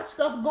you got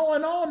stuff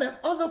going on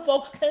that other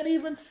folks can't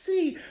even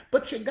see,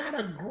 but you got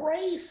a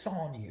grace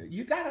on you.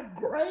 You got a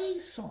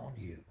grace on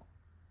you.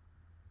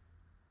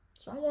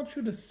 So I want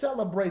you to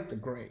celebrate the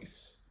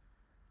grace.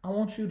 I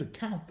want you to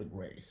count the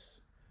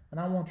grace, and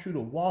I want you to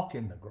walk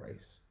in the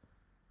grace.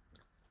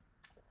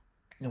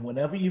 And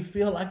whenever you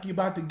feel like you're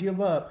about to give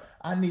up,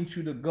 I need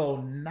you to go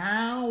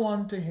now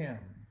unto him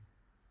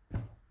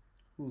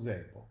who's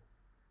able.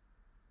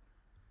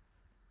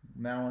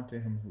 Now unto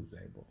him who's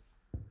able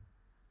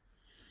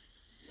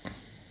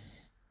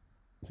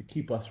to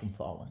keep us from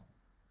falling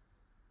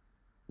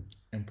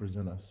and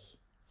present us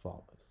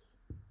faultless.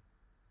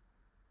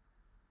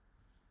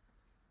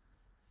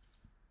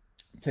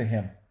 To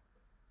him,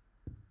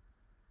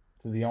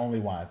 to the only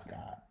wise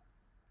God,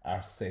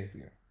 our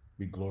Savior,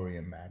 be glory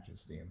and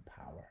majesty and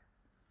power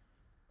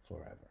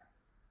forever,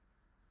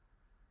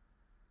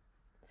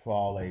 for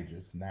all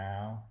ages,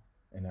 now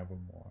and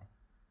evermore.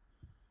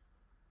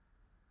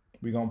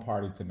 We're going to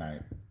party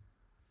tonight.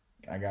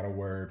 I got a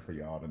word for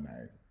y'all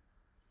tonight.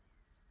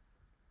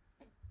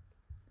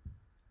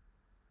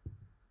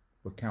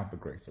 But count the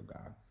grace of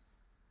God.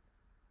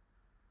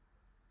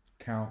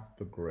 Count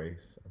the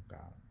grace of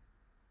God.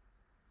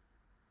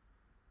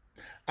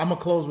 I'm going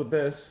to close with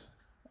this.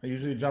 I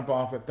usually jump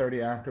off at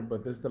 30 after,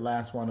 but this is the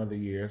last one of the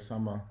year, so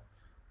I'm gonna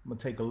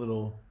take a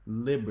little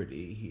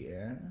liberty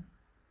here.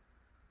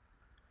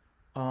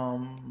 I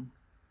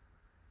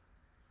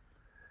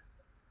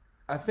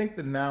think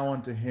that now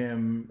unto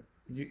him,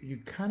 you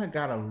kind of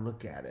gotta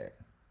look at it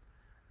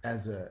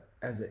as an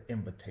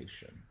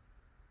invitation.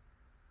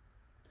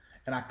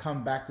 And I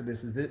come back to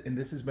this, and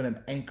this has been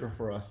an anchor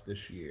for us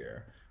this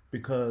year,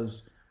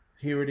 because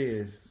here it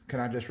is. Can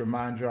I just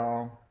remind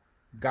y'all,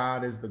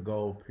 God is the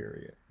goal,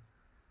 period.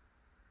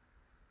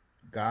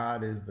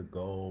 God is the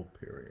goal,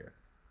 period.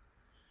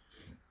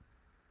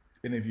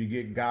 And if you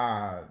get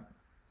God,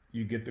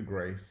 you get the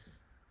grace,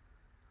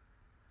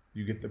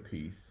 you get the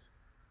peace,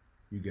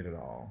 you get it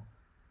all.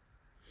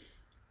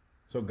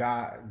 So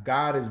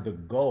God is the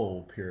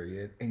goal,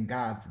 period, and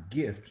God's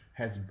gift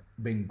has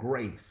been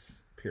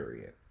grace,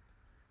 period.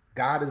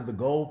 God is the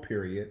goal,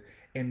 period,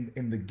 and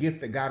the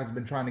gift that God has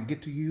been trying to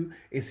get to you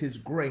is his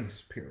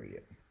grace,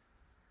 period.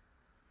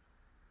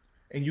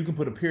 And you can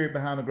put a period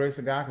behind the grace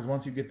of God, because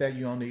once you get that,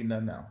 you don't need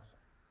nothing else.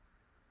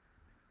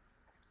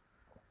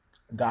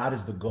 God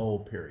is the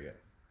goal, period.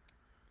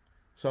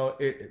 So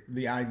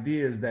the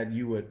idea is that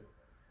you would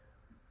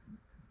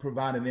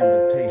provide an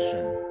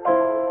invitation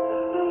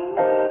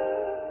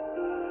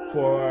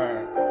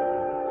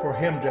for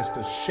him just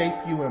to shape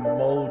you and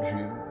mold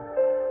you,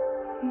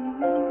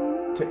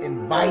 to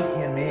invite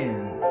him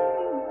in,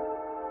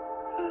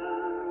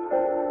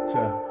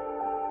 to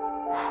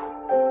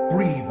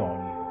breathe on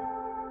you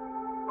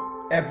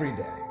every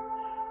day.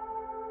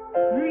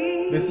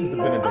 This is the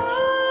benediction.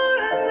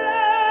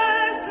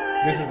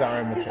 This is our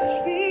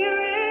invitation.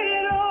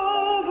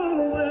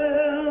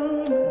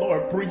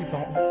 Lord, breathe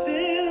on us.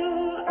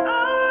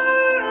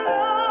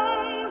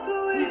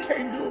 We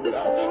can't do it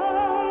without you.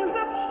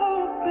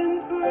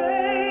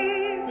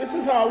 This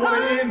is how I want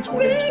to end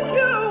 2020.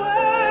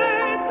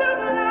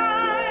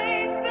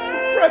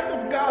 Breath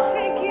of God.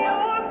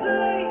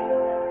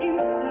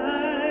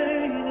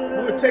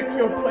 Lord, take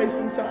your place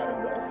inside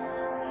of us.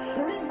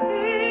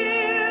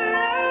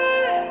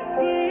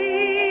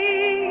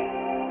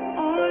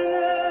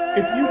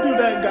 If you do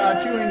that,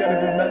 God, you ain't got to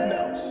do nothing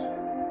else.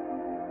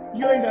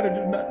 You ain't got to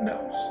do nothing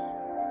else.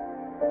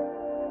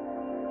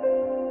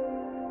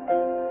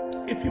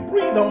 If you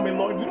breathe on me,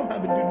 Lord, you don't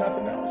have to do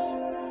nothing else.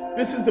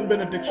 This is the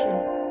benediction.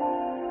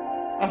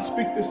 I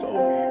speak this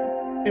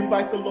over you.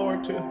 Invite the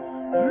Lord to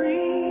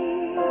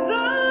breathe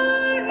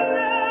on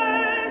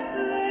us.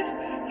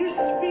 Let your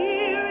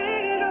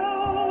spirit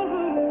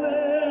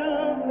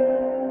overwhelm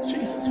us.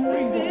 Jesus,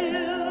 breathe on us.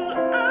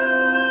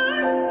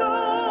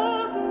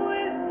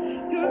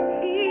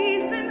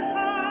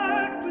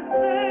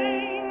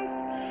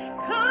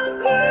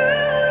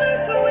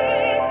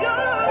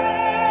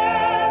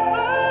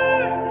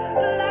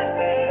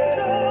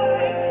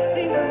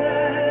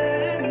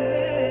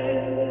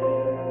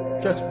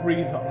 Just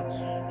breathe on us.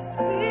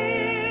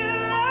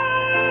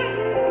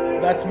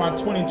 That's my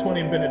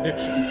 2020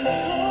 benediction.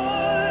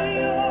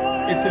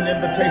 It's an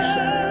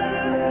invitation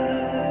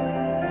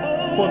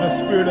for the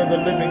Spirit of the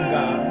living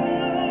God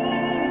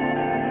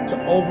to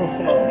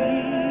overflow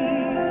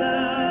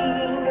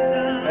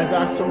as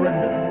I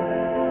surrender.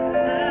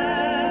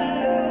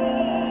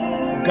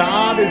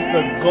 God is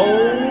the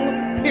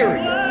goal,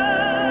 period.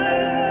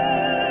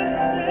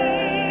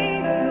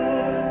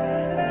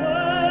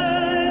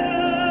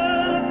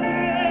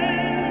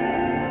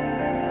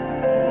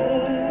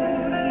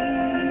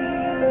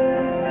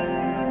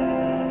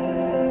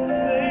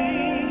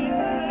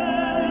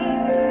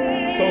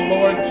 So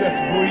Lord, just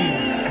breathe.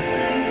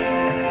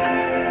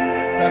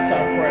 That's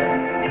our prayer.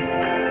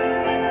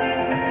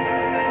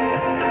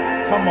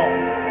 Come on,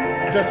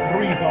 just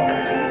breathe on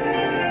us.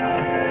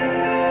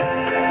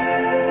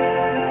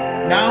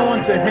 Now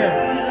unto him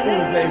who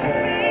is able.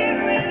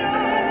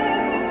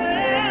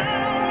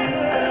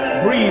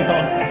 Breathe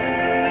on us.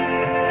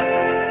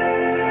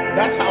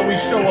 That's how we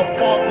show up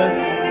faultless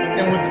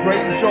and with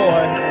great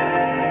joy,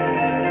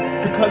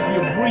 because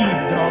you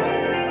breathed on us.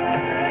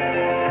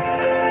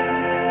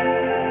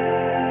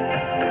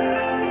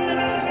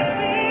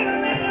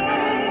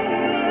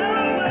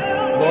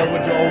 Lord,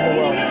 would you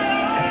overwhelm us?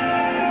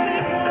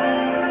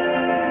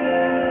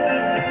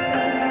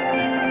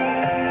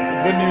 So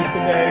good news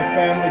today,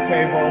 family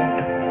table.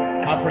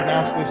 I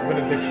pronounce this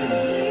benediction.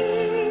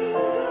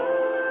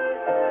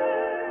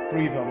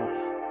 Breathe on us.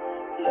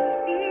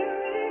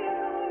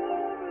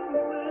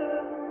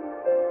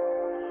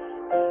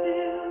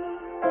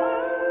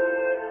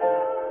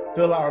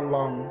 Fill our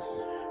lungs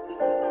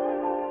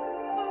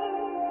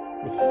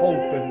with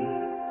hope and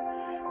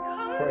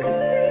praise.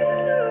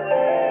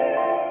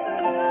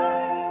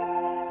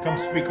 Come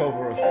speak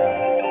over us,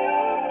 God.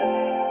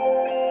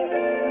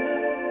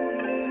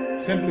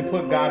 Simply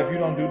put, God, if you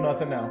don't do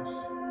nothing else,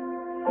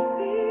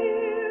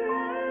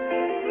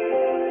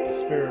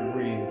 Spirit,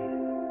 breathe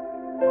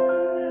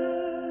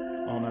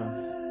on us.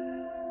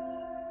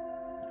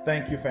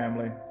 Thank you,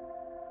 family.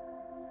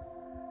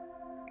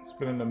 It's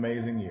been an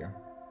amazing year.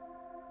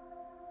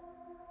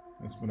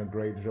 It's been a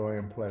great joy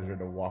and pleasure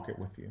to walk it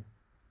with you.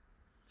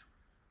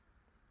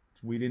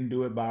 We didn't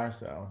do it by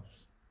ourselves.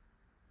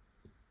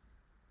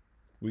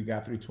 We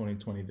got through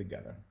 2020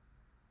 together.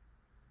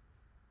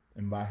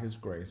 And by his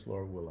grace,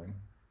 Lord willing,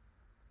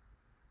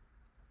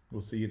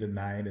 we'll see you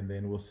tonight, and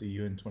then we'll see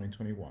you in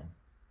 2021.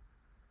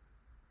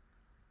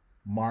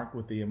 Marked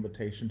with the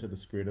invitation to the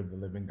Spirit of the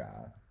living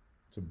God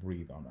to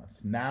breathe on us.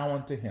 Now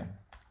unto him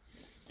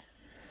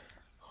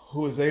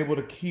who is able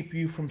to keep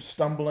you from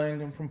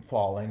stumbling and from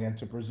falling, and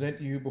to present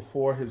you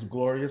before his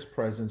glorious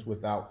presence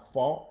without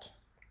fault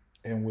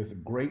and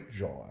with great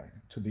joy.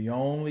 To the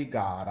only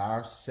God,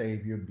 our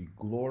Savior, be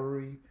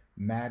glory,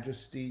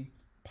 majesty,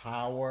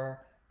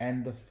 power,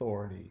 and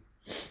authority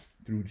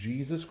through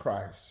Jesus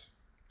Christ,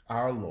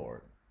 our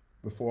Lord,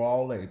 before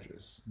all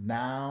ages,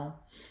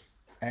 now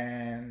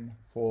and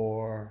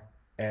forevermore.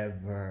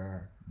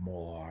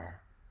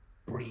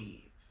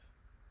 Breathe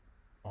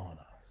on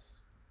us.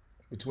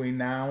 Between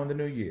now and the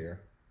new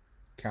year,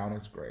 count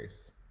as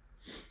grace,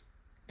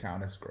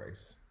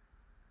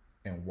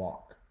 and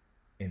walk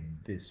in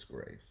this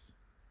grace,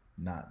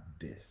 not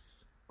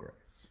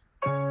disgrace.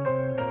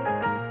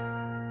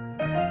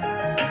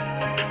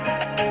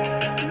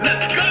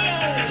 Let's go!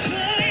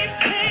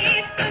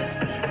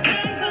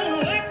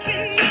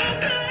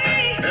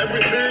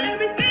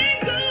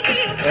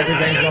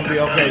 Everything's gonna be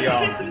okay,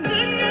 y'all. Come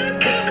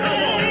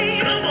on.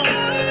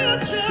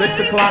 6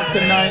 o'clock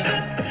tonight.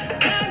 6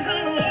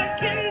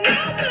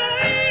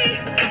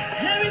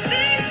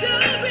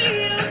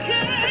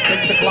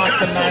 o'clock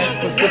tonight,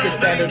 Pacific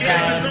Standard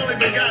Time.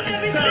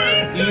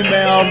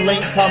 Email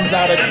link comes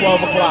out at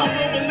 12 o'clock.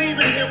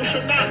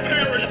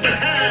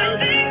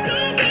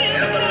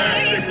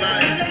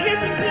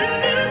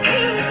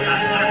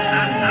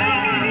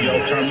 Yo,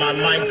 turn my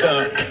mic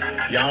up.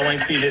 Y'all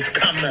ain't see this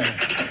coming.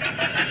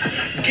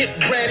 Get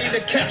ready to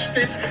catch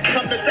this.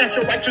 Come to snatch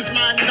your righteous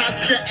mind,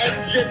 not your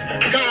edges.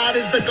 God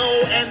is the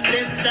goal, and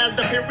then there's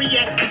the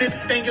period.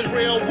 This thing is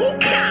real.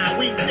 Woo-cha,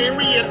 we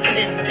serious.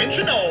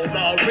 Intentional,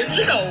 the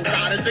original.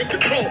 God is in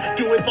control.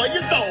 Do it for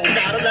your soul.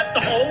 Gotta let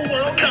the whole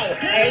world know.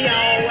 Hey, yo,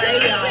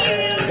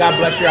 hey, yo. God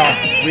bless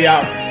y'all. We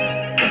out.